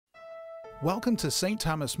Welcome to St.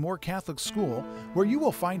 Thomas More Catholic School, where you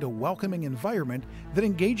will find a welcoming environment that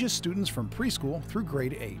engages students from preschool through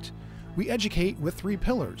grade 8. We educate with 3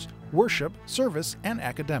 pillars: worship, service, and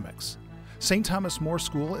academics. St. Thomas More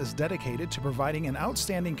School is dedicated to providing an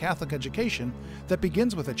outstanding Catholic education that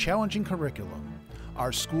begins with a challenging curriculum.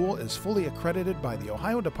 Our school is fully accredited by the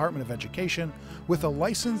Ohio Department of Education with a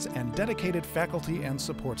licensed and dedicated faculty and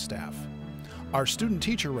support staff. Our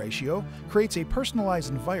student-teacher ratio creates a personalized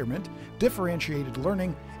environment, differentiated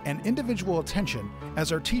learning, and individual attention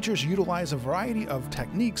as our teachers utilize a variety of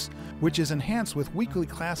techniques, which is enhanced with weekly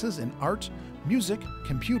classes in art, music,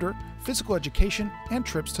 computer, physical education, and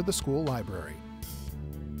trips to the school library.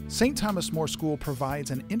 St. Thomas More School provides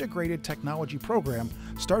an integrated technology program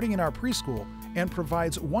starting in our preschool and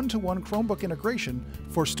provides one-to-one Chromebook integration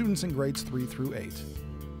for students in grades 3 through 8.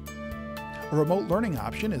 A remote learning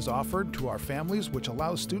option is offered to our families, which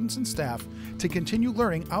allows students and staff to continue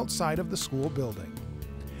learning outside of the school building.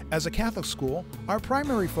 As a Catholic school, our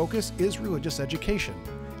primary focus is religious education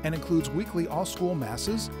and includes weekly all-school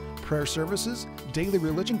masses, prayer services, daily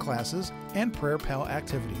religion classes, and prayer pal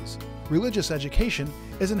activities. Religious education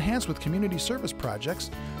is enhanced with community service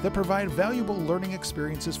projects that provide valuable learning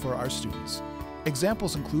experiences for our students.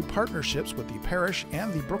 Examples include partnerships with the parish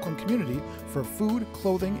and the Brooklyn community for food,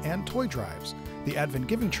 clothing, and toy drives, the Advent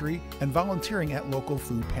Giving Tree, and volunteering at local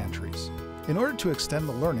food pantries. In order to extend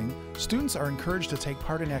the learning, students are encouraged to take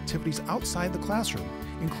part in activities outside the classroom,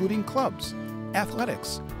 including clubs,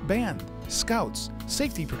 athletics, band, scouts,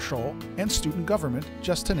 safety patrol, and student government,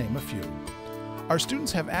 just to name a few. Our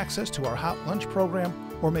students have access to our hot lunch program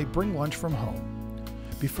or may bring lunch from home.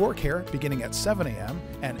 Before care, beginning at 7 a.m.,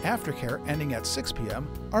 and aftercare, ending at 6 p.m.,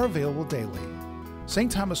 are available daily.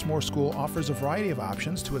 St. Thomas More School offers a variety of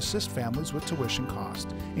options to assist families with tuition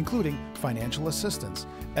cost, including financial assistance,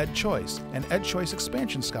 Ed Choice, and Ed Choice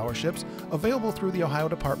expansion scholarships available through the Ohio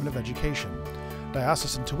Department of Education.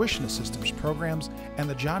 Diocesan tuition assistance programs and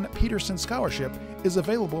the John Peterson Scholarship is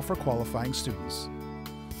available for qualifying students.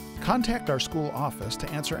 Contact our school office to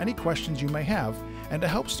answer any questions you may have and to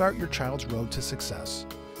help start your child's road to success.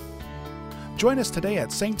 Join us today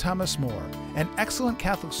at St. Thomas More, an excellent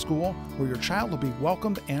Catholic school where your child will be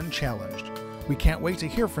welcomed and challenged. We can't wait to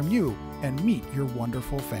hear from you and meet your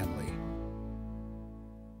wonderful family.